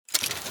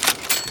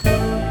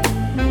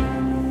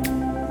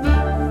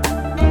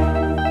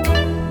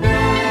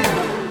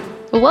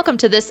Well, welcome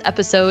to this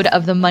episode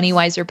of the Money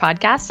Wiser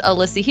podcast.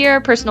 Alyssa here,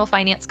 personal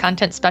finance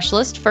content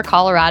specialist for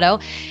Colorado.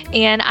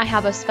 And I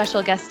have a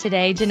special guest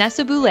today,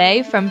 Janessa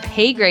Boulay from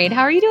PayGrade.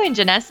 How are you doing,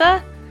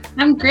 Janessa?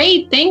 I'm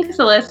great. Thanks,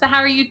 Alyssa. How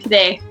are you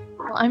today?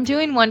 Well, I'm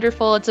doing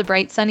wonderful. It's a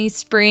bright, sunny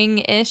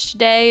spring-ish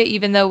day,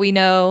 even though we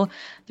know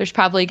there's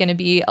probably going to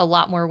be a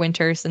lot more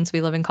winter since we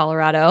live in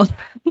Colorado.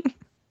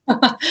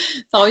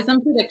 It's always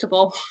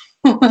unpredictable.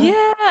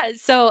 Yeah.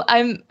 So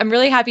I'm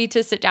really happy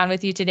to sit down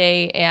with you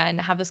today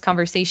and have this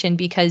conversation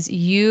because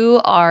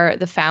you are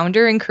the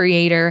founder and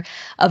creator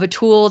of a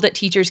tool that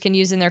teachers can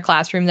use in their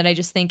classroom that I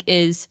just think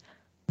is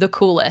the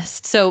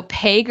coolest. So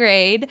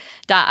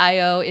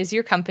PayGrade.io is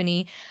your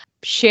company.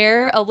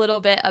 Share a little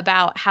bit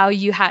about how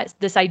you had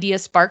this idea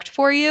sparked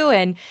for you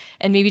and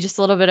maybe just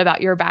a little bit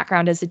about your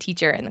background as a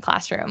teacher in the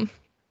classroom.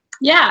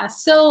 Yeah,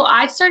 so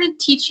I started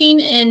teaching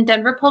in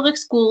Denver Public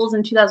Schools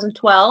in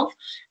 2012,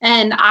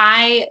 and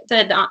I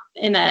said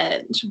in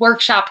a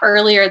workshop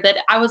earlier that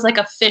I was like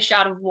a fish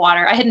out of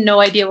water. I had no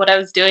idea what I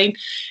was doing,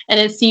 and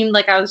it seemed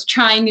like I was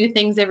trying new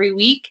things every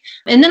week.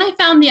 And then I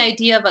found the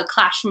idea of a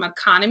classroom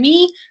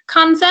economy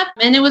concept,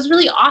 and it was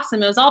really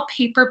awesome. It was all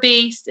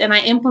paper-based, and I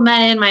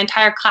implemented my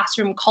entire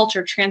classroom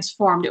culture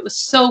transformed. It was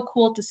so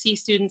cool to see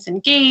students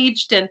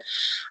engaged and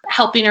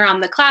helping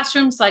around the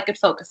classroom so I could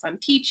focus on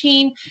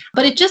teaching,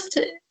 but it just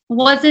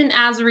wasn't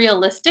as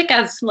realistic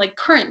as like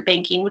current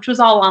banking, which was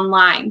all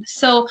online.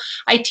 So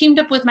I teamed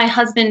up with my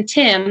husband,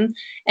 Tim,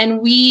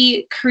 and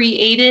we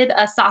created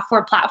a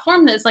software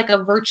platform that's like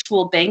a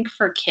virtual bank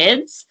for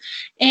kids.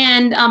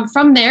 And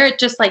from there, it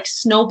just like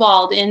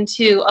snowballed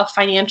into a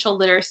financial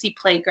literacy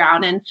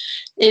playground. And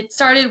it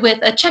started with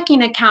a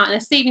checking account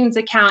and a savings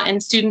account,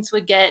 and students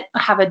would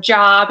have a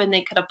job and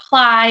they could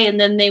apply, and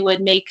then they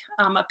would make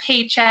a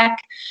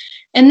paycheck.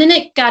 And then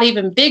it got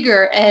even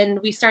bigger,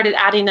 and we started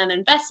adding an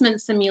investment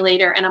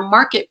simulator and a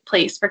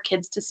marketplace for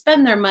kids to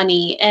spend their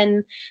money,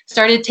 and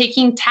started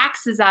taking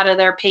taxes out of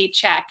their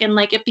paycheck. And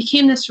like it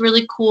became this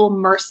really cool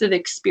immersive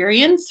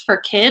experience for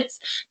kids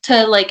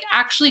to like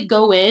actually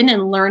go in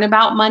and learn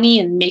about money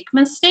and make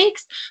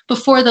mistakes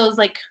before those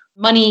like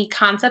money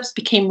concepts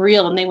became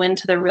real and they went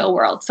into the real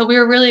world. So we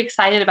were really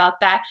excited about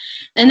that.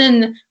 And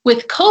then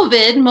with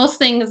COVID, most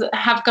things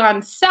have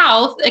gone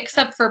south,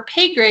 except for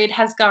PayGrade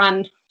has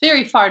gone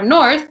very far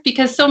north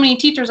because so many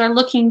teachers are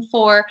looking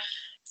for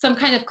some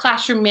kind of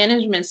classroom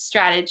management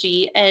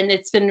strategy. And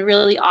it's been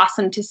really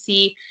awesome to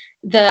see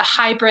the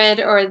hybrid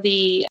or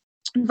the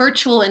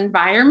virtual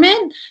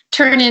environment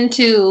turn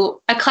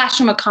into a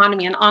classroom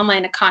economy, an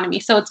online economy.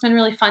 So it's been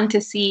really fun to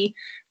see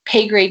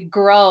PayGrade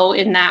grow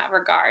in that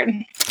regard.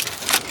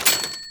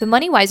 The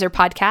Money Wiser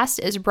podcast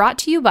is brought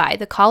to you by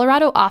the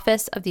Colorado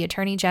Office of the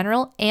Attorney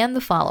General and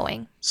the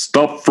following.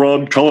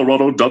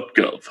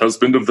 StopFraudColorado.gov has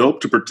been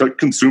developed to protect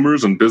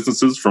consumers and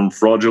businesses from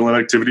fraudulent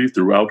activity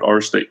throughout our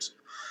state.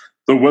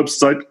 The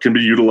website can be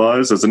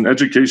utilized as an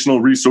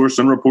educational resource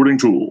and reporting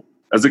tool,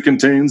 as it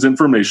contains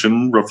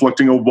information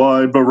reflecting a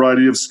wide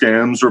variety of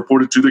scams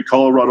reported to the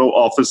Colorado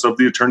Office of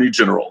the Attorney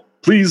General.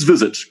 Please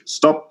visit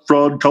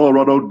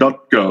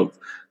StopFraudColorado.gov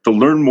to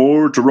learn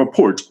more to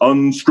report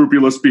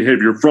unscrupulous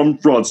behavior from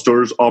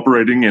fraudsters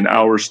operating in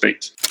our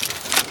state.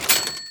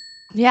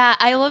 Yeah,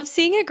 I love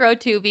seeing it grow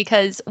too,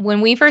 because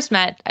when we first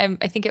met,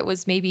 I think it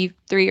was maybe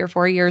 3 or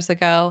 4 years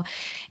ago,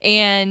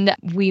 and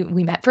we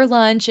met for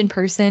lunch in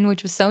person,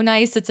 which was so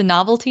nice. It's a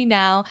novelty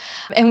now.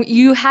 And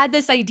you had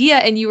this idea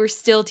and you were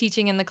still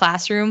teaching in the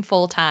classroom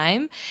full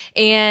time,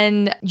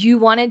 and you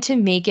wanted to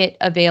make it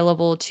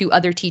available to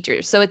other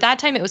teachers. So at that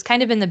time, it was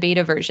kind of in the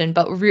beta version,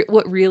 but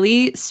what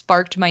really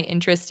sparked my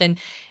interest and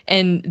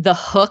the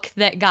hook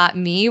that got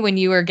me when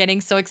you were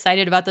getting so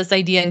excited about this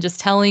idea and just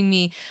telling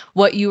me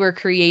what you were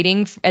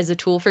creating as a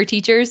tool for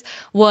teachers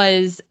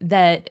was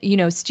that, you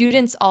know,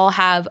 students all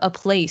have a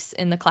place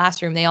in the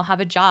classroom. They all have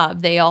a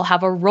job. They all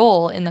have a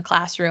role in the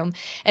classroom.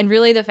 And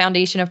really the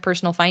foundation of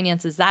personal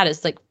finance is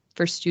like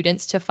for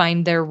students to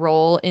find their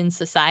role in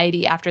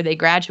society after they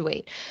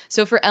graduate.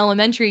 So for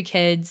elementary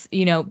kids,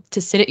 you know, to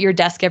sit at your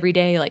desk every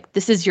day, like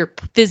this is your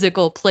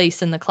physical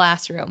place in the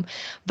classroom,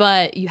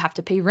 but you have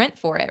to pay rent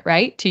for it,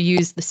 right? To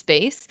use the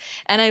space.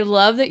 And I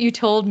love that you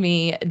told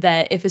me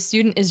that if a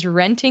student is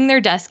renting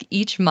their desk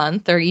each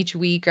month or each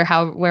week or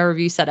wherever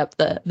you set up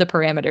the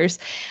parameters,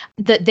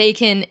 that they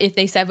can, if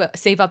they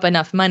save up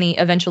enough money,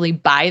 eventually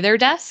buy their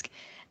desk,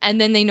 and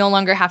then they no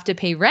longer have to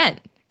pay rent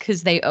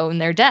because they own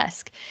their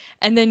desk.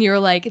 And then you're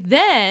like,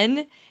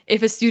 then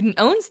if a student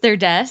owns their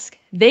desk,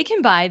 they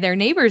can buy their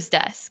neighbor's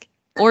desk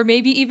or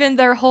maybe even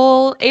their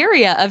whole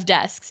area of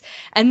desks.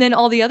 And then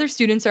all the other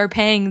students are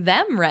paying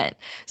them rent.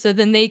 So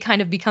then they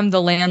kind of become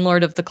the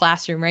landlord of the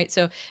classroom, right?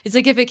 So it's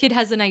like if a kid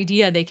has an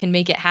idea, they can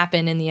make it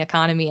happen in the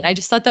economy. And I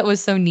just thought that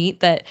was so neat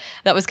that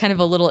was kind of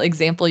a little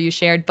example you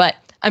shared. But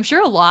I'm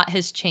sure a lot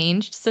has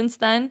changed since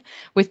then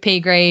with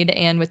PayGrade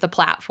and with the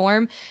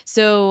platform.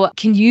 So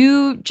can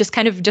you just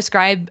kind of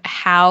describe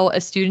how a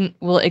student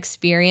will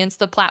experience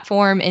the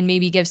platform and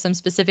maybe give some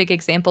specific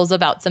examples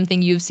about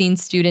something you've seen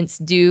students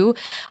do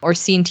or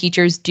seen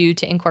teachers do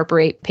to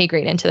incorporate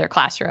PayGrade into their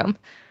classroom?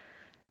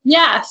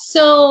 Yeah,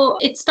 so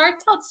it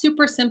starts out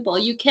super simple.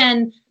 You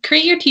can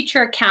create your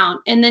teacher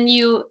account and then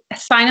you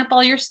sign up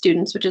all your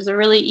students, which is a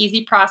really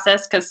easy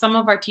process because some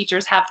of our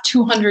teachers have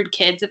 200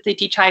 kids if they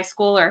teach high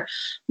school or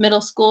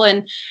middle school.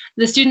 And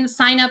the students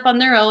sign up on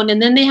their own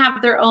and then they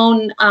have their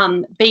own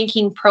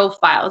banking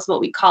profile, is what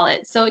we call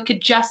it. So it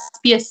could just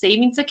be a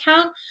savings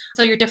account.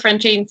 So you're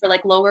differentiating for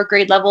like lower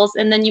grade levels.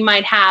 And then you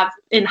might have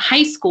in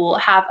high school,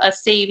 have a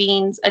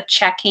savings, a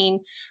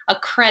checking, a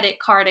credit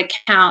card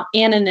account,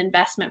 and an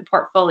investment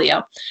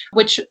portfolio,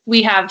 which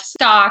we have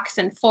stocks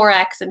and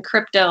Forex and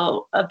crypto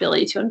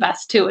ability to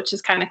invest too, which is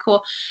kind of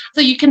cool.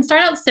 So you can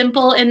start out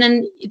simple and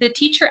then the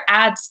teacher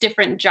adds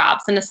different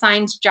jobs and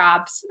assigns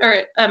jobs,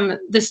 or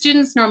the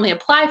students normally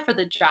apply for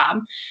the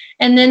job.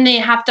 And then they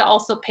have to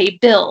also pay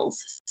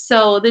bills.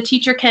 So the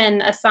teacher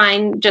can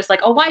assign just like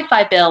a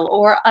Wi-Fi bill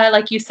or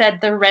like you said,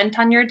 the rent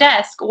on your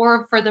desk,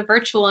 or for the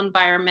virtual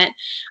environment,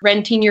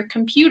 renting your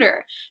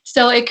computer.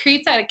 So it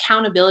creates that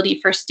accountability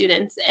for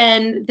students.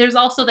 And there's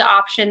also the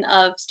option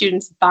of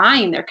students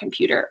buying their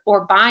computer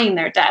or buying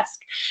their desk.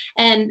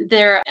 And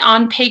they're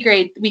on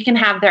PayGrade, we can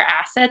have their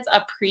assets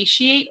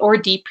appreciate or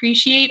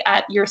depreciate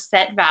at your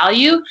set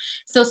value.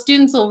 So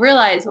students will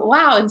realize,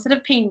 wow, instead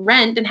of paying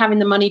rent and having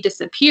the money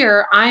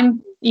disappear,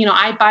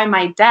 I buy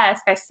my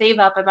desk, I save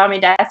up, I buy my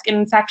desk,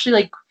 and it's actually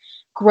like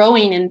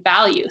growing in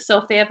value. So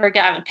if they ever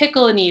get in a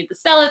pickle and need to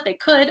sell it, they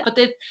could, but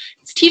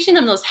it's teaching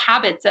them those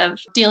habits of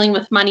dealing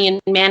with money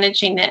and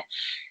managing it.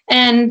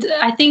 And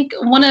I think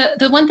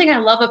the one thing I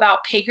love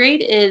about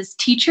PayGrade is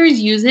teachers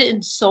use it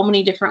in so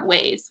many different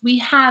ways. We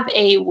have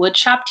a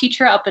woodshop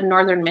teacher up in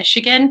Northern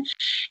Michigan,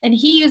 and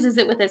he uses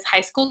it with his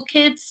high school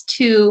kids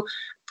to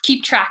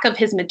keep track of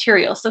his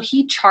materials. So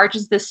he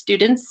charges the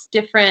students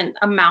different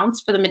amounts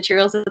for the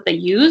materials that they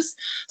use.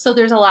 So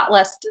there's a lot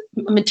less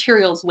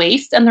materials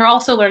waste, and they're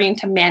also learning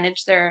to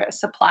manage their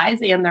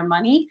supplies and their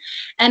money.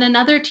 And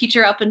another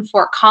teacher up in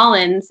Fort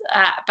Collins,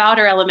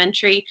 Bowder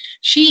Elementary,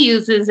 she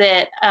uses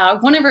it.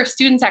 One of her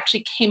students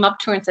actually came up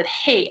to her and said,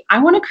 "Hey, I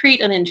want to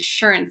create an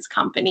insurance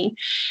company."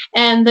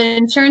 And the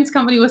insurance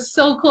company was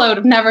so cool. I would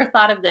have never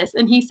thought of this.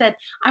 And he said,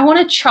 "I want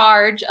to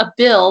charge a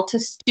bill to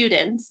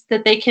students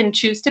that they can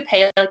choose to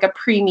pay like a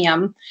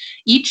premium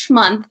each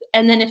month.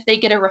 And then if they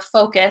get a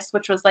refocus,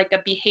 which was like a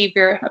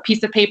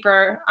piece of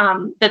paper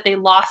that they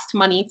lost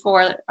money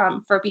for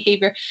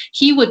behavior,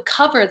 he would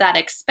cover that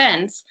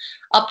expense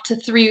up to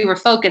 3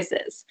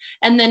 refocuses.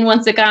 And then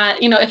once it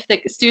got, if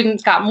the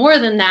students got more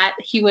than that,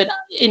 he would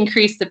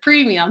increase the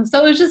premium."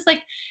 So it was just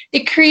like,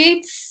 it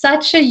creates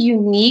such a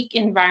unique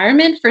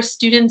environment for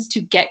students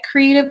to get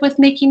creative with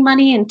making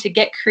money and to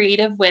get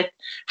creative with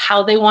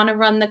how they want to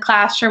run the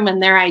classroom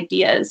and their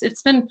ideas.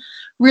 It's been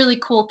really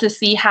cool to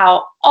see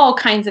how all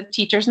kinds of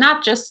teachers,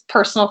 not just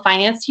personal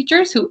finance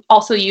teachers who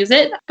also use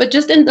it, but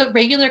just in the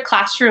regular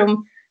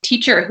classroom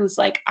teacher who's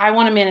like, I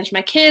want to manage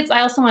my kids.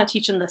 I also want to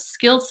teach them the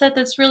skill set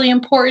that's really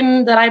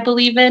important that I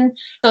believe in.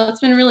 So it's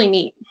been really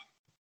neat.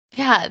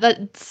 Yeah,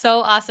 that's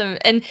so awesome.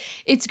 And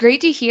it's great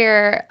to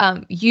hear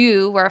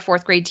you were a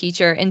 4th grade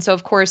teacher. And so,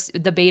 of course,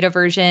 the beta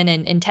version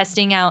and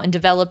testing out and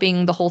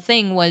developing the whole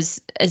thing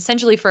was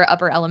essentially for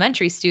upper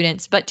elementary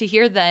students. But to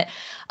hear that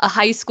a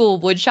high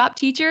school woodshop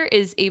teacher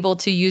is able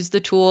to use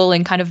the tool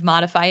and kind of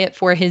modify it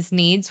for his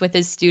needs with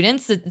his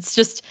students,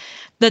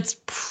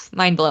 that's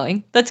mind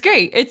blowing. That's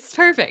great. It's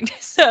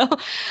perfect. So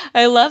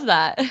I love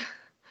that.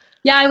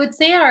 Yeah, I would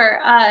say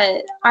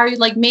our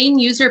like main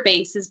user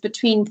base is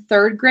between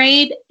 3rd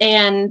grade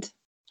and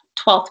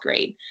 12th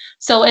grade.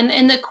 So,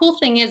 and the cool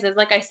thing is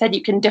like I said,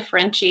 you can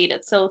differentiate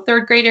it. So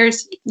 3rd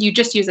graders, you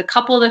just use a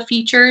couple of the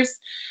features,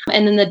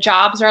 and then the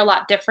jobs are a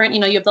lot different.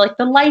 You have like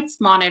the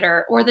lights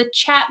monitor or the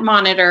chat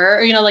monitor,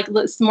 or, like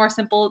more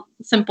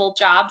simple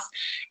jobs.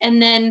 And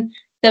then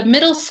the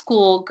middle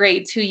school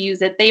grades who use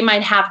it, they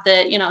might have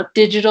the,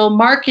 digital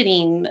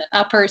marketing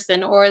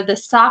person or the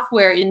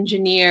software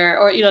engineer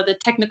or, the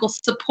technical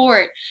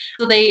support.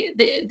 So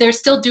they're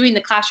still doing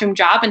the classroom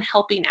job and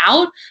helping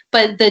out,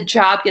 but the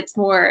job gets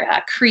more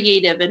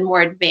creative and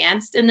more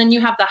advanced. And then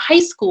you have the high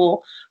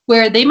school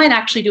where they might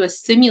actually do a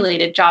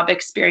simulated job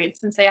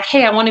experience and say,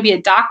 hey, I want to be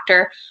a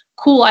doctor.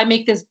 Cool, I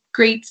make this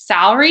great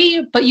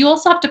salary, but you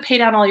also have to pay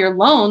down all your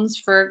loans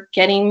for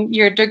getting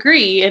your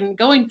degree and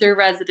going through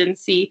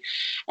residency.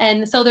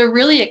 And so they're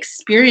really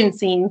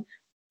experiencing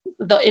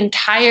the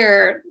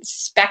entire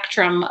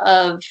spectrum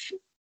of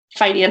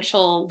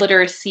financial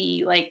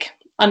literacy, like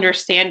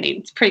understanding.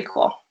 It's pretty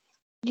cool.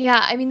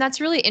 Yeah, I mean, that's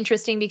really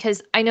interesting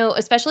because I know,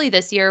 especially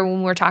this year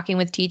when we're talking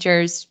with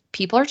teachers,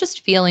 people are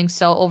just feeling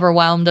so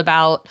overwhelmed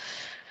about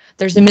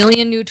there's a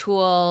million new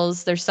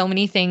tools. There's so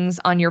many things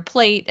on your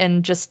plate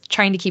and just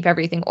trying to keep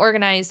everything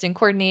organized and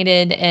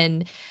coordinated.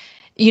 And,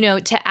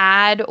 to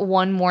add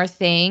one more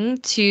thing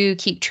to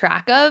keep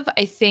track of,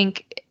 I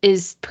think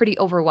is pretty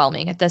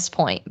overwhelming at this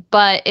point.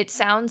 But it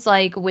sounds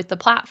like with the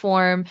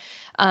platform,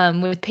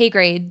 with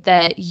PayGrade,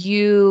 that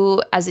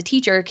you as a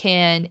teacher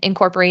can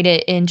incorporate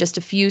it in just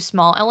a few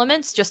small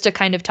elements just to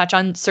kind of touch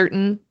on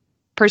certain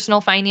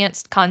personal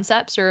finance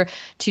concepts or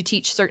to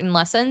teach certain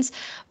lessons.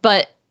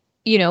 But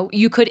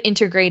you could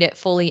integrate it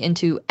fully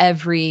into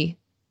every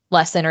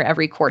lesson or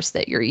every course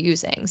that you're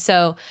using.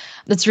 So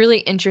that's really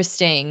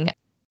interesting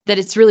that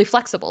it's really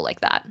flexible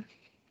like that.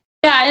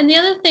 Yeah, and the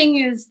other thing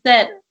is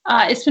that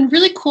it's been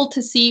really cool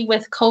to see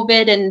with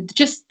COVID and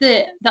just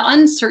the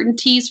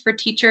uncertainties for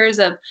teachers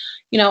of,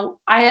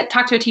 I had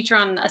talked to a teacher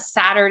on a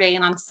Saturday,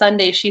 and on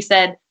Sunday she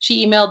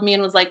emailed me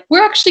and was like,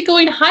 we're actually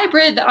going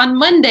hybrid on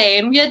Monday,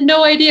 and we had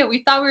no idea.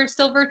 We thought we were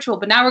still virtual,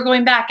 but now we're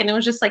going back. And it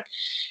was just like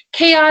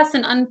chaos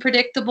and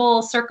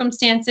unpredictable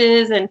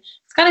circumstances, and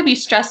it's got to be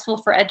stressful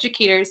for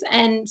educators.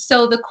 And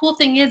so the cool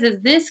thing is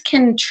this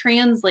can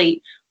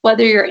translate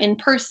whether you're in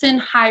person,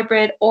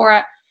 hybrid,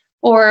 or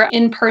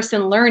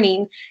in-person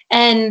learning.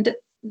 And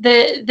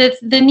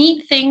the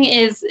neat thing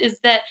is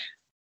that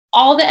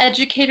all the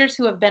educators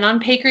who have been on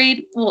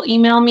PayGrade will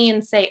email me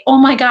and say, oh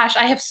my gosh,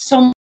 I have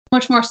so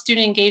much more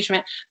student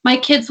engagement. My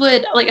kids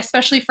would, like,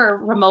 especially for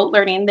remote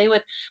learning, they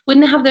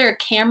wouldn't have their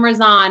cameras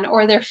on,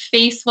 or their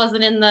face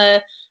wasn't in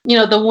the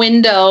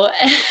window.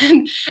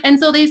 And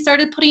so they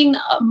started putting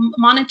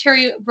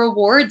monetary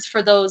rewards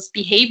for those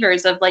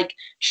behaviors of like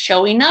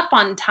showing up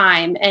on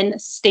time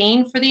and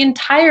staying for the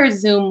entire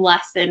Zoom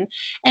lesson.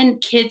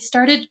 And kids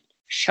started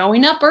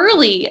showing up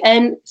early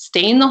and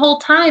staying the whole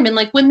time. And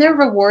like when they're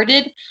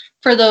rewarded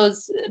for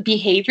those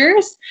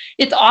behaviors,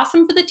 it's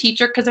awesome for the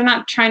teacher because they're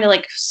not trying to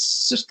like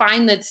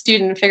find the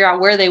student and figure out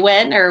where they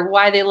went or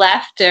why they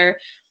left,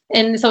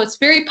 and so it's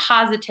very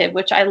positive,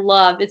 which I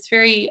love. It's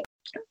very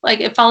like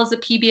it follows the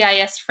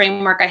PBIS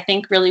framework, I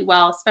think, really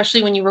well,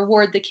 especially when you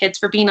reward the kids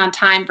for being on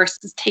time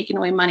versus taking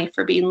away money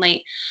for being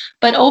late.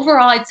 But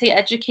overall, I'd say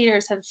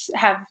educators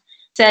have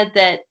said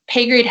that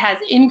PayGrade has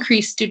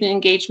increased student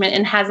engagement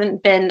and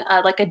hasn't been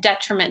like a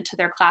detriment to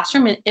their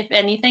classroom. And if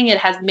anything, it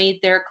has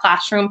made their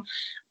classroom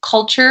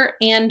culture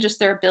and just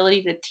their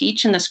ability to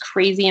teach in this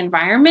crazy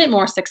environment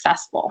more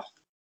successful.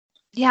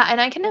 Yeah,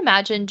 and I can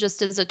imagine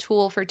just as a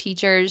tool for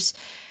teachers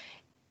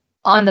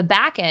on the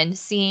back end,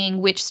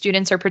 seeing which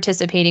students are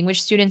participating,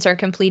 which students are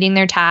completing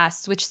their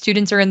tasks, which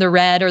students are in the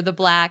red or the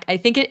black. I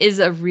think it is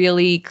a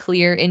really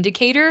clear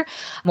indicator,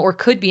 or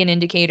could be an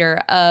indicator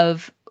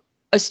of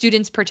a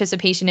student's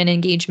participation and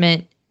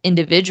engagement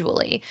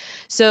individually.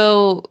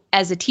 So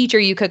as a teacher,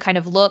 you could kind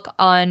of look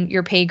on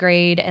your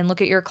PayGrade and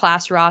look at your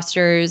class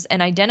rosters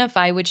and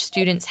identify which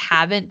students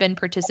haven't been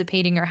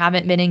participating or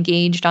haven't been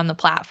engaged on the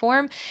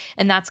platform.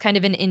 And that's kind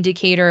of an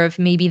indicator of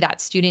maybe that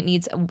student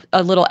needs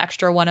a little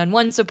extra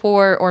one-on-one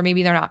support, or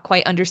maybe they're not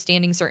quite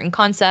understanding certain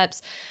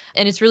concepts.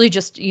 And it's really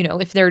just,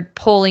 if they're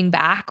pulling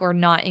back or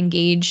not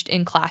engaged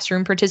in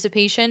classroom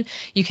participation,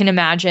 you can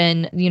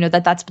imagine,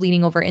 that's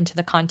bleeding over into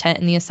the content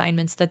and the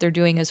assignments that they're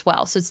doing as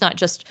well. So it's not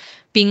just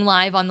being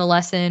live on the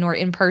lesson or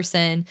in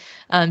person,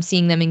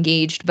 seeing them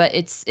engaged, but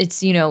it's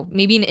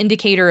maybe an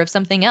indicator of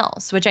something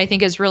else, which I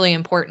think is really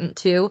important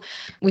too.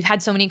 We've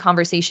had so many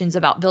conversations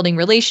about building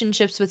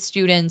relationships with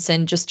students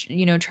and just,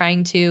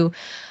 trying to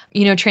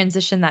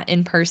transition that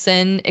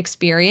in-person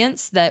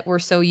experience that we're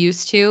so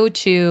used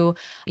to,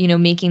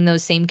 making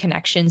those same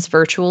connections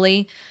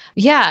virtually.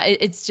 Yeah,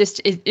 it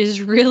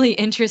is really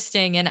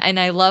interesting. And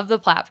I love the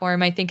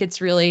platform. I think it's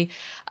really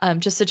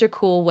just such a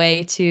cool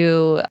way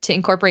to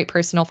incorporate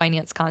personal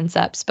finance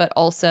concepts, but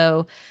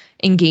also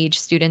engage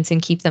students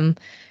and keep them,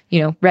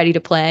 ready to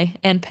play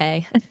and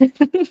pay.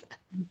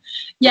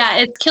 Yeah,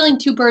 it's killing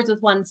two birds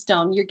with one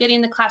stone. You're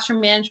getting the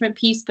classroom management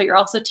piece, but you're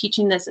also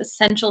teaching this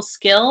essential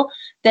skill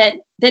that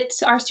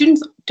our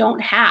students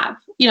don't have.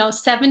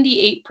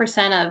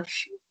 78% of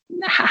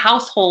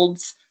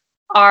households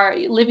are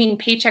living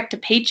paycheck to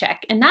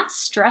paycheck, and that's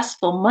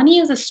stressful. Money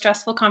is a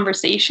stressful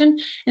conversation,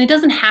 and it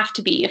doesn't have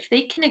to be. If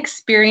they can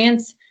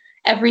experience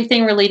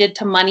everything related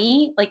to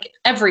money, like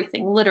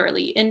everything,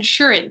 literally,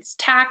 insurance,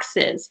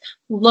 taxes,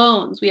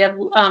 loans. We have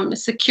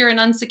secure and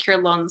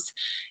unsecure loans,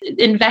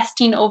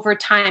 investing over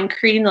time,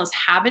 creating those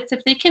habits.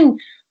 If they can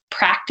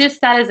practice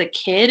that as a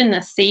kid in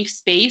a safe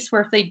space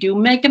where if they do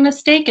make a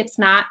mistake, it's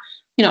not,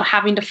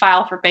 having to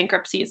file for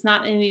bankruptcy. It's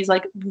not any of these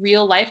like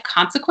real life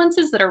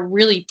consequences that are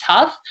really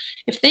tough.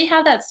 If they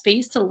have that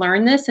space to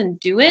learn this and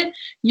do it,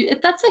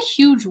 that's a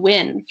huge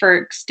win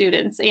for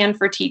students and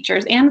for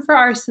teachers and for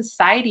our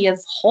society as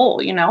a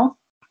whole,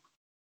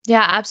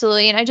 Yeah,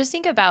 absolutely. And I just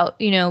think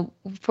about,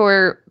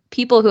 for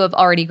people who have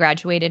already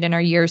graduated and are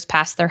years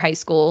past their high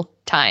school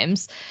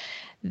times,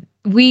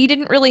 we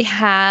didn't really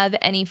have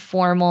any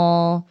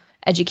formal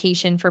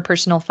education for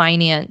personal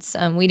finance.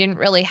 We didn't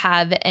really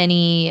have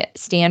any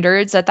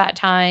standards at that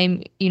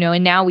time,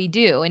 and now we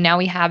do. And now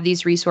we have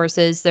these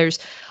resources. There's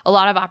a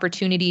lot of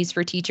opportunities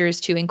for teachers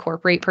to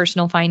incorporate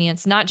personal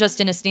finance, not just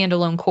in a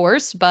standalone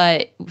course,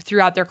 but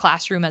throughout their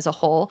classroom as a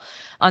whole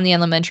on the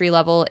elementary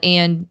level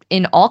and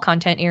in all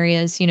content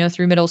areas,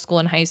 through middle school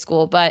and high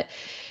school. But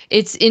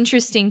it's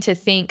interesting to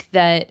think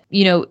that,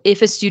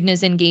 if a student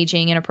is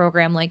engaging in a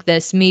program like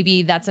this,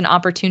 maybe that's an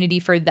opportunity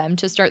for them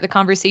to start the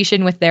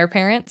conversation with their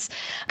parents.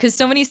 Because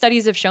so many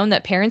studies have shown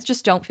that parents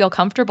just don't feel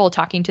comfortable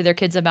talking to their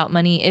kids about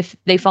money if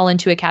they fall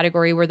into a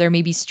category where they're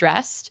maybe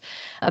stressed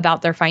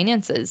about their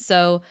finances.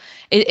 So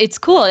it's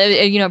cool.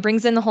 It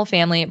brings in the whole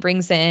family. It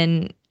brings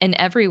in and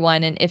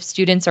everyone. And if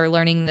students are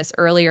learning this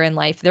earlier in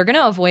life, they're going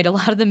to avoid a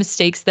lot of the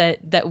mistakes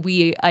that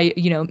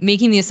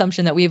making the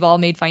assumption that we've all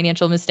made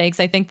financial mistakes.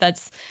 I think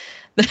that's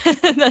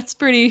that's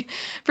pretty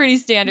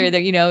standard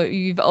that,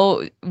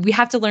 we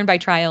have to learn by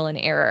trial and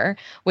error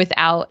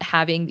without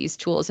having these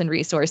tools and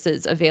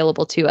resources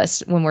available to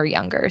us when we're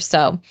younger.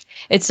 So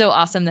it's so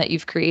awesome that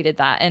you've created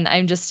that. And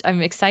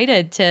I'm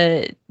excited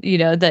to,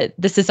 that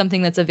this is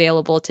something that's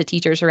available to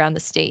teachers around the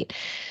state.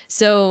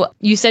 So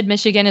you said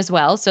Michigan as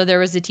well. So there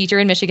was a teacher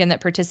in Michigan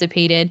that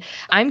participated.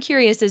 I'm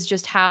curious as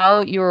just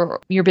how your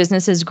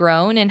business has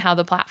grown and how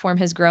the platform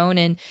has grown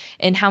and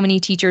how many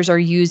teachers are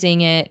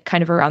using it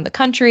kind of around the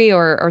country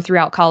or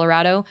throughout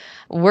Colorado.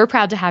 We're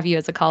proud to have you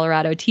as a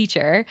Colorado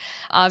teacher,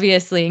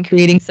 obviously, and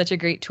creating such a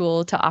great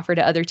tool to offer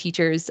to other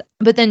teachers.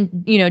 But then,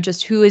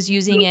 just who is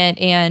using it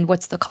and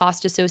what's the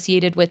cost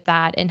associated with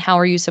that, and how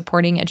are you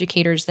supporting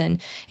educators then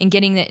in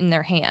getting it in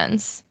their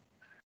hands?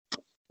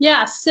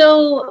 Yeah,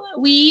 so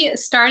we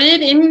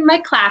started in my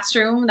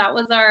classroom. That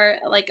was our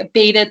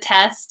beta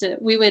test.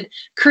 We would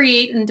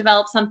create and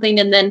develop something,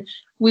 and then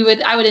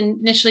I would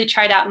initially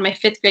try it out in my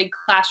 5th grade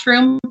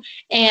classroom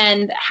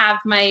and have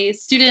my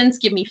students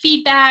give me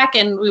feedback,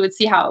 and we would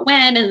see how it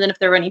went. And then if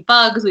there were any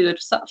bugs, we would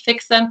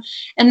fix them.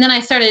 And then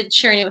I started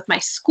sharing it with my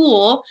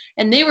school,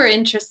 and they were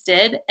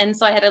interested. And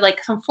so I had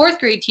some 4th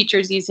grade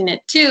teachers using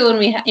it too. And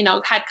we,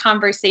 had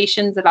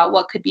conversations about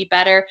what could be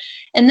better.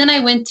 And then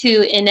I went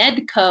to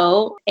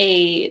INEDCO,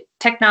 a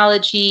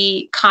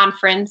technology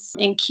conference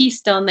in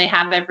Keystone they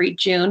have every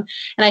June,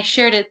 and I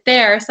shared it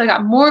there. So I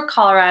got more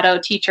Colorado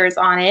teachers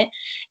on it.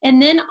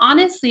 And then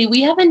honestly,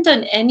 we haven't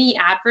done any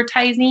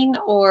advertising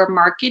or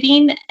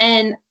marketing,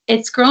 and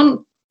it's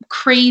grown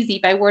crazy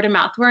by word of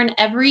mouth. We're in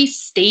every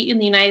state in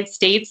the United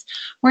States.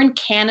 We're in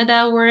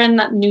Canada. We're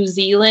in New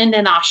Zealand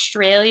and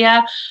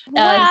Australia.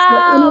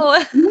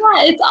 Wow.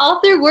 It's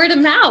all through word of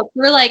mouth.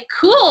 We're like,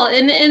 cool.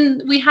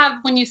 And we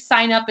have, when you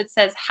sign up, it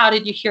says, how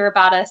did you hear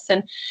about us?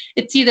 And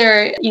it's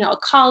either, a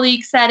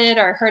colleague said it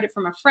or heard it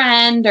from a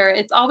friend, or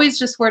it's always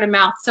just word of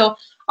mouth. So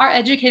our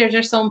educators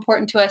are so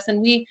important to us, and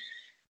we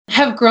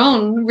have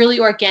grown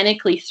really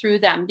organically through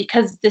them,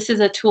 because this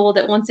is a tool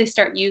that once they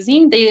start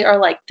using, they are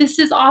like, this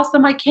is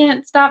awesome. I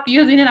can't stop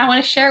using it. I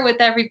want to share it with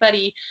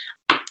everybody.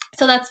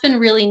 So that's been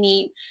really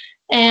neat.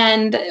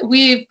 And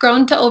we've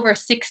grown to over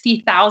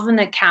 60,000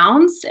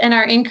 accounts and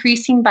are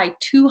increasing by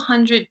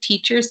 200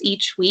 teachers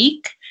each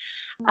week.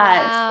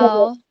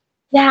 Wow.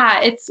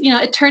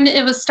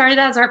 It was started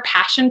as our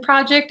passion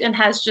project and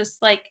has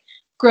just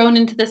grown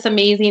into this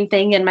amazing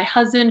thing. And my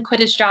husband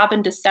quit his job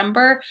in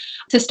December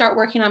to start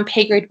working on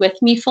PayGrade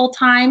with me full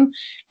time.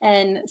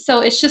 And so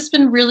it's just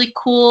been really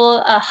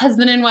cool.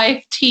 Husband and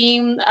wife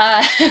team.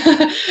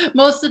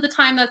 Most of the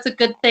time, that's a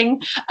good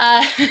thing.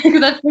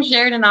 That's for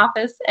sharing an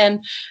office.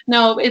 And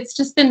no, it's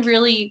just been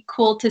really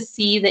cool to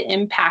see the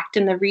impact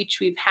and the reach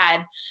we've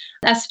had.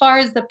 As far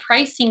as the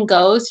pricing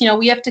goes,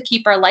 we have to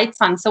keep our lights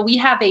on. So we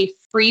have a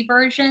free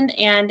version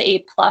and a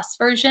plus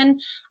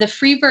version. The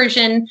free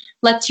version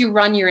lets you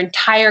run your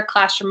entire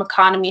classroom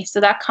economy. So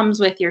that comes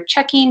with your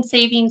checking,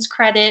 savings,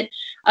 credit,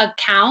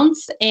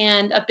 accounts,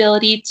 and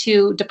ability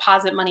to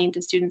deposit money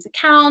into students'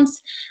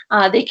 accounts.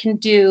 They can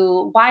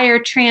do wire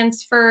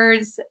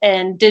transfers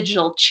and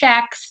digital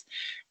checks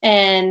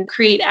and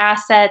create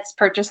assets,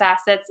 purchase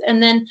assets,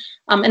 and then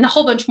and a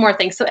whole bunch more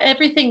things. So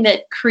everything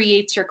that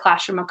creates your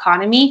classroom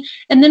economy.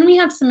 And then we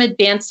have some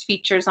advanced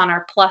features on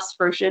our Plus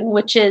version,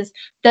 which is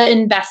the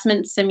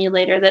investment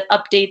simulator that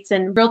updates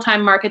in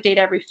real-time market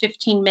data every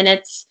 15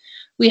 minutes.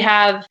 We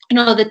have,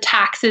 the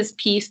taxes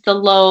piece, the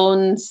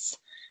loans,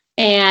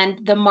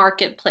 and the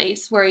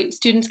marketplace, where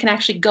students can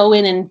actually go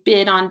in and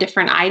bid on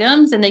different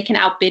items, and they can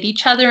outbid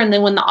each other. And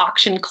then when the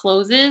auction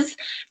closes,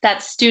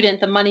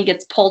 the money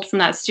gets pulled from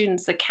that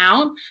student's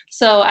account.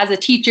 So as a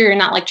teacher, you're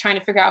not trying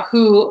to figure out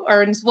who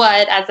earns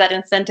what as that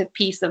incentive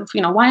piece of,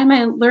 why am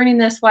I learning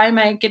this? Why am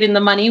I getting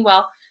the money?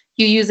 Well,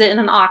 you use it in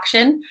an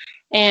auction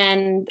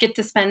and get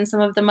to spend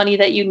some of the money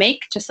that you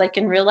make, just like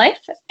in real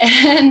life.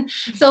 And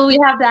so we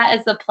have that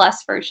as the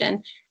plus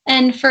version.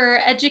 And for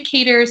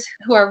educators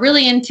who are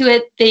really into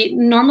it,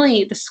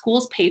 the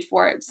schools pay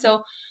for it.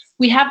 So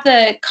we have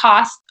the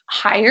cost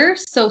higher,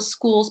 so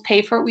schools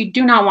pay for it. We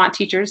do not want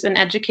teachers and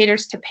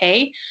educators to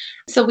pay.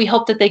 So we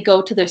hope that they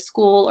go to their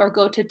school or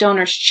go to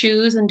Donors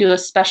Choose and do a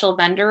special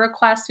vendor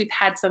request. We've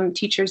had some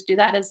teachers do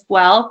that as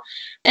well.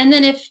 And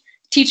then if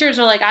teachers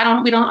are like,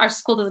 our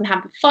school doesn't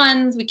have the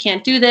funds, we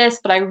can't do this,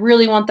 but I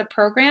really want the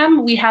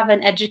program, we have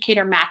an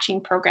educator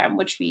matching program,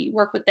 which we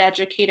work with the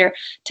educator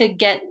to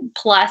get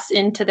Plus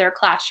into their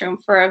classroom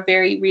for a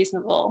very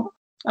reasonable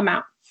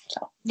amount.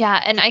 So.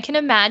 Yeah. And I can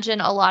imagine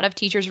a lot of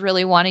teachers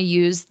really want to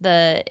use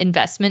the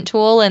investment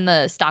tool and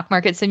the stock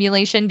market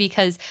simulation,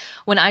 because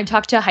when I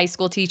talk to high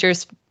school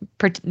teachers,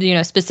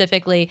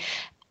 specifically,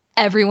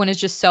 everyone is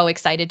just so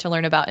excited to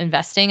learn about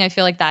investing. I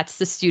feel like that's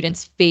the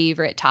students'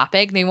 favorite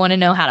topic. They want to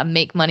know how to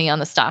make money on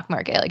the stock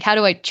market. How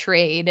do I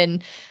trade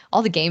and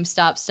all the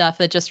GameStop stuff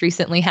that just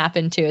recently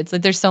happened too. It's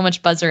like there's so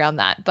much buzz around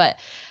that. But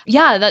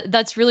yeah,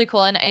 that's really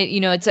cool. And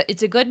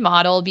it's a good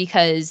model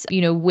because,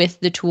 with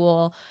the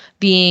tool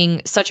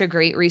being such a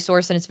great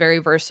resource and it's very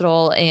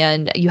versatile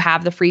and you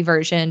have the free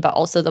version, but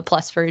also the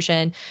plus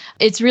version,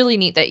 it's really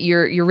neat that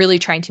you're really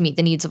trying to meet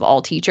the needs of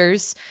all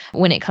teachers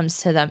when it comes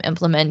to them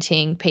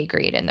implementing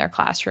PayGrade in their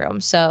classroom.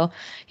 So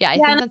yeah, I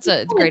think that's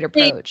a great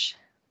approach.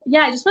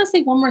 Yeah, I just want to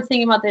say one more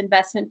thing about the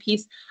investment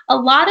piece. A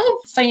lot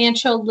of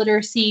financial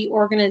literacy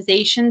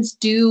organizations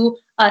do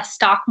a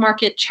stock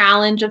market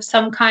challenge of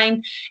some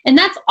kind, and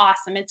that's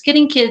awesome. It's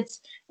getting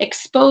kids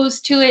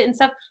exposed to it and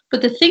stuff.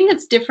 But the thing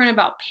that's different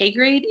about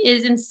PayGrade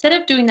is instead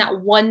of doing that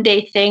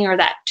 1-day thing or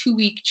that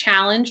 2-week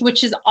challenge,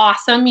 which is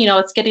awesome,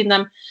 it's getting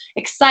them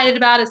excited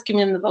about it, it's giving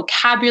them the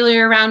vocabulary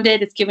around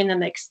it, it's giving them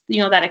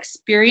that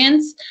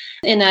experience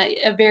in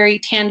a very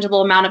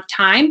tangible amount of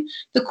time.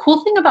 The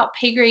cool thing about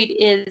PayGrade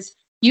is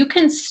you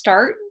can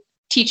start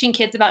teaching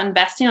kids about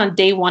investing on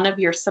day 1 of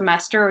your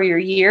semester or your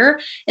year,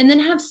 and then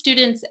have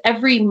students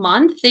every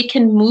month, they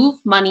can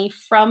move money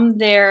from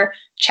their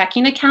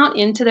checking account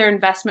into their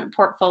investment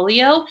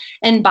portfolio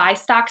and buy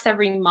stocks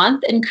every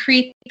month and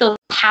create those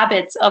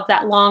habits of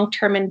that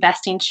long-term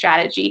investing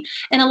strategy.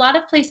 And a lot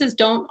of places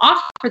don't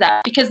offer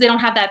that because they don't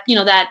have that,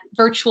 that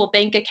virtual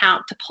bank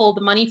account to pull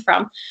the money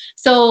from.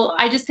 So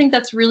I just think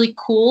that's really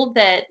cool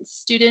that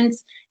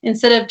students,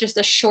 instead of just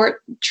a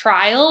short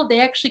trial,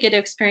 they actually get to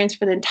experience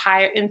for the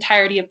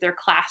entirety of their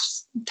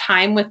class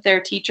time with their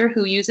teacher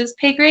who uses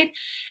PayGrade.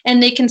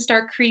 And they can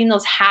start creating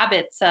those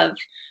habits of,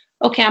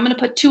 okay, I'm going to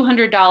put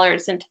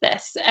 $200 into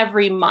this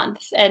every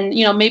month. And,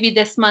 maybe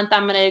this month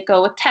I'm going to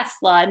go with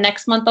Tesla and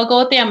next month I'll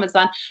go with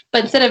Amazon.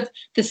 But instead of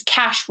this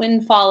cash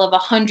windfall of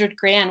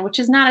 $100,000, which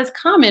is not as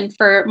common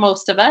for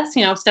most of us,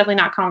 it's definitely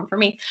not common for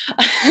me.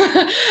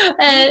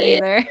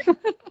 Either.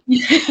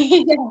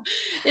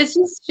 It's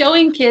just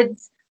showing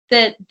kids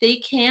that they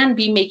can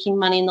be making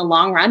money in the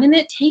long run, and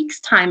it takes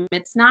time.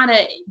 It's not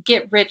a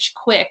get rich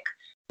quick.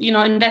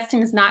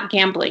 Investing is not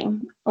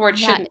gambling, or it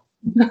shouldn't.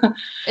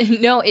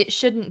 No, it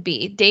shouldn't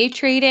be. Day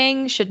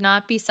trading should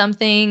not be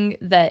something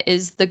that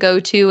is the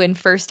go-to and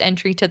first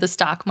entry to the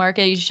stock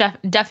market. You should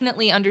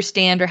definitely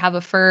understand or have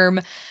a firm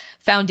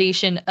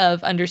foundation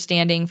of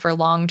understanding for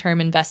long-term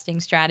investing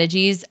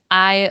strategies.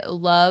 I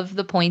love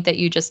the point that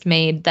you just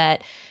made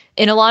that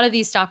in a lot of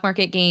these stock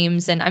market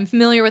games, and I'm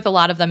familiar with a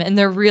lot of them, and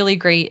they're really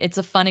great. It's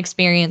a fun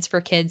experience for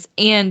kids,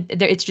 and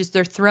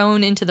they're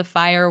thrown into the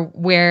fire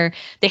where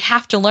they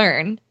have to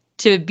learn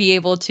to be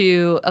able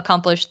to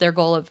accomplish their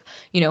goal of,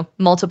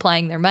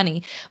 multiplying their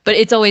money. But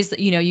it's always,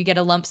 you get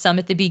a lump sum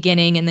at the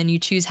beginning and then you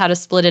choose how to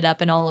split it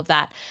up and all of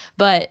that.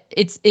 But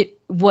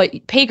what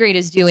PayGrade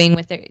is doing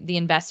with the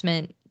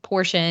investment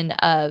portion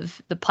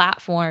of the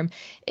platform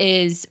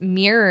is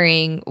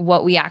mirroring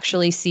what we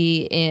actually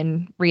see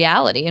in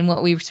reality. And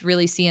what we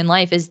really see in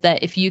life is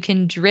that if you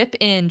can drip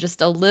in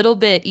just a little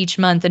bit each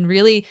month, and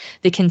really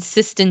the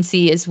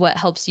consistency is what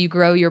helps you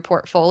grow your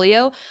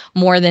portfolio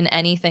more than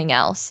anything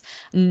else.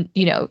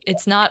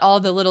 It's not all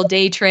the little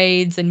day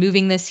trades and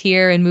moving this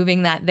here and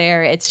moving that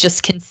there. It's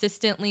just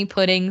consistently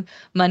putting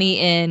money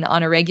in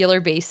on a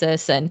regular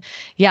basis. And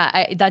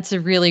yeah, that's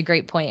a really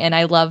great point. And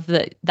I love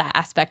that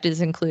aspect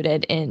is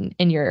included in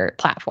your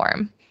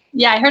platform.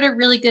 Yeah, I heard a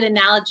really good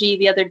analogy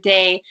the other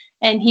day,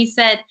 and he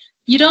said,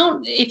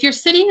 if you're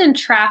sitting in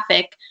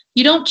traffic,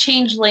 you don't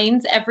change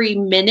lanes every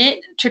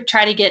minute to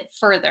try to get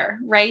further,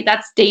 right?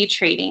 That's day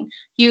trading.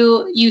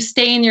 You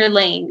stay in your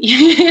lane,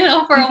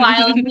 for a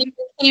while, and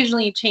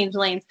occasionally change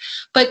lanes,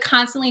 but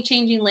constantly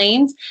changing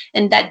lanes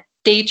and that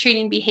day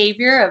trading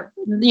behavior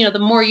of, the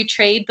more you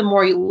trade, the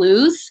more you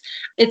lose.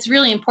 It's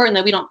really important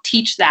that we don't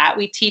teach that.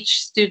 We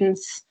teach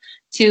students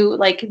to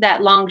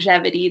that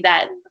longevity,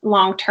 that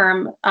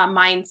long-term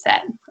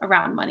mindset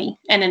around money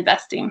and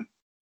investing.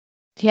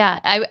 Yeah,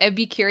 I'd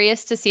be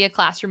curious to see a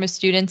classroom of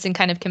students and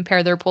kind of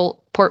compare their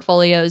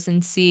portfolios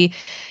and see,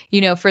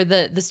 for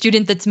the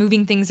student that's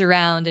moving things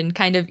around and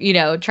kind of,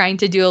 trying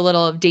to do a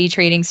little of day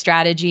trading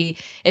strategy,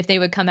 if they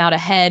would come out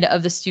ahead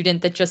of the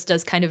student that just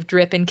does kind of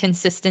drip and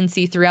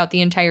consistency throughout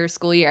the entire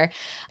school year.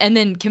 And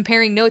then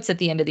comparing notes at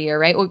the end of the year,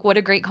 right? What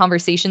a great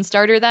conversation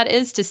starter that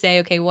is to say,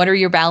 okay, what are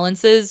your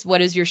balances?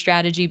 What has your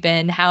strategy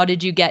been? How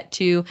did you get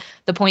to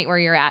the point where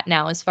you're at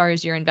now as far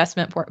as your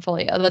investment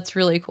portfolio? That's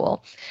really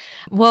cool.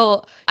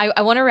 Well,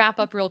 I want to wrap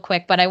up real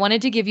quick, but I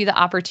wanted to give you the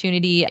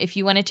opportunity if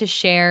you wanted to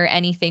share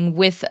anything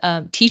with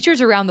teachers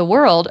around the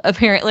world.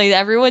 Apparently,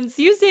 everyone's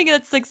using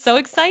it. It's so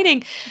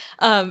exciting,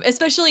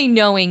 especially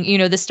knowing,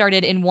 this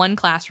started in one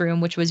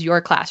classroom, which was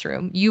your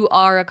classroom. You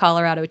are a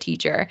Colorado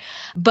teacher.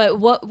 But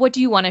what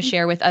do you want to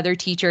share with other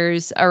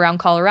teachers around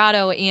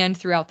Colorado and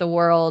throughout the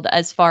world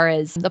as far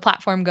as the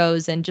platform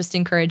goes and just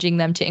encouraging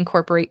them to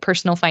incorporate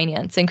personal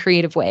finance in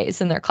creative ways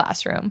in their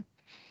classroom?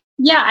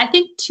 Yeah, I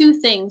think 2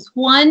 things.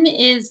 One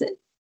is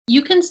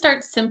you can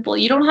start simple.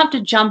 You don't have to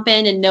jump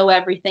in and know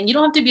everything. You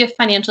don't have to be a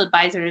financial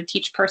advisor to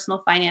teach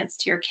personal finance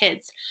to your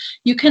kids.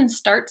 You can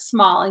start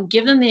small and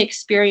give them the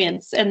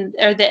experience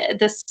or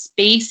the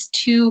space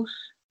to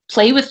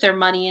play with their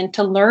money and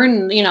to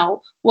learn,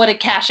 what a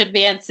cash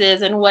advance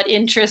is and what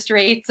interest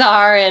rates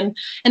are and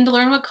to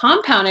learn what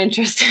compound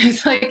interest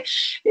is. Like,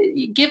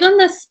 give them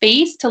the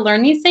space to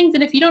learn these things.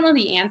 And if you don't know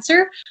the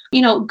answer,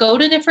 go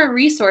to different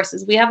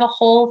resources. We have a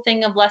whole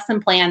thing of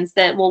lesson plans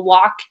that will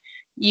walk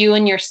you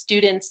and your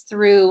students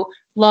through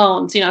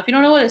loans. If you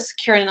don't know what a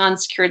secured and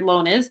unsecured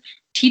loan is,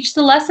 teach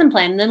the lesson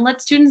plan, and then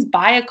let students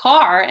buy a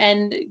car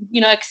and,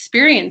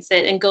 experience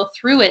it and go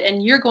through it.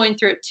 And you're going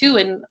through it too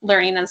and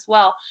learning as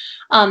well.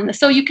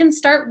 So you can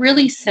start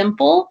really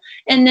simple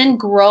and then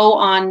grow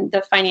on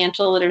the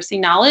financial literacy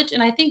knowledge.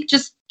 And I think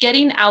just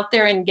getting out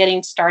there and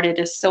getting started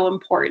is so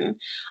important.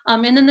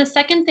 And then the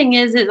second thing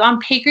is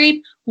on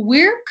PayGrade,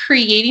 we're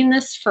creating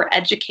this for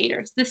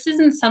educators. This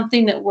isn't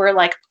something that we're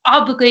like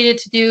obligated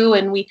to do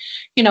and we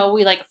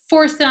like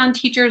force it on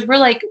teachers. We're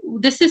like,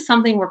 this is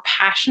something we're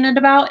passionate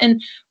about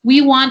and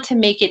we want to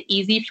make it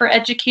easy for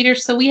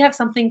educators. So we have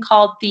something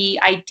called the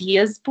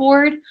Ideas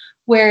Board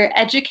where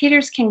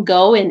educators can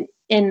go and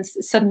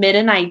submit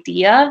an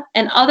idea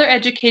and other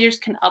educators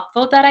can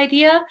upvote that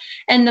idea.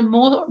 And the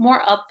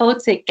more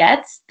upvotes it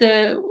gets,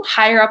 the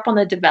higher up on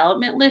the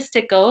development list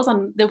it goes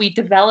on that we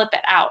develop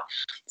it out.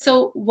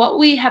 So what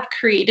we have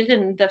created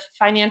in the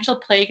financial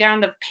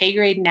playground of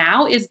PayGrade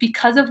now is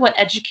because of what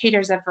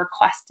educators have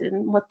requested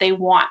and what they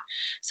want.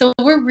 So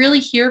we're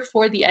really here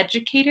for the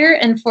educator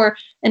and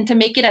to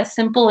make it as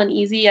simple and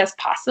easy as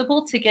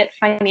possible to get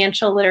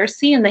financial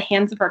literacy in the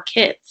hands of our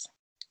kids.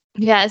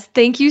 Yes,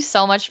 thank you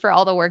so much for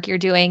all the work you're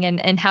doing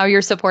and how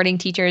you're supporting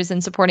teachers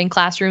and supporting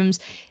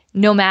classrooms,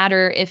 no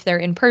matter if they're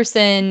in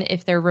person,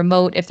 if they're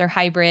remote, if they're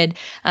hybrid.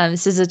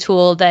 This is a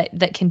tool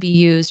that can be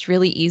used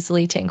really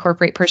easily to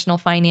incorporate personal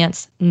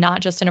finance, not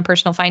just in a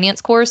personal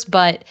finance course,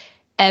 but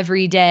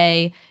every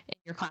day in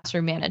your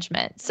classroom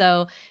management.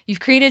 So you've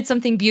created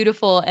something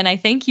beautiful, and I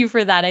thank you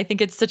for that. I think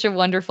it's such a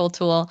wonderful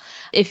tool.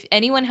 If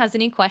anyone has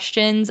any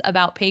questions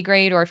about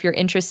PayGrade or if you're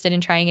interested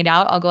in trying it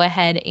out, I'll go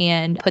ahead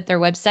and put their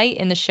website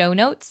in the show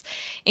notes.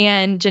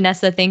 And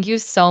Janessa, thank you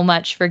so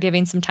much for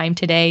giving some time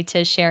today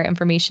to share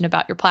information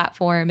about your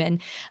platform. And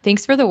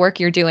thanks for the work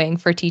you're doing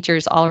for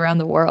teachers all around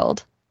the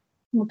world.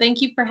 Well,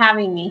 thank you for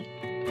having me.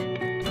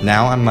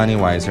 Now I'm money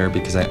wiser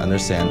because I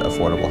understand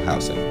affordable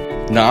housing.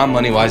 Now I'm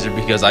money wiser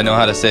because I know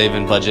how to save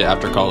and budget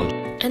after college.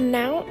 And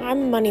now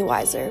I'm money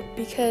wiser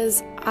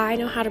because I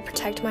know how to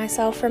protect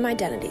myself from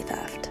identity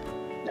theft.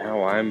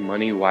 Now I'm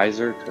money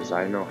wiser because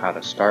I know how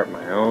to start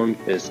my own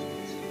business.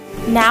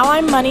 Now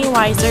I'm money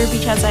wiser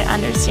because I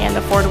understand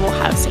affordable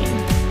housing.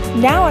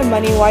 Now I'm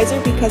money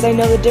wiser because I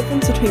know the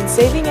difference between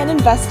saving and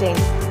investing.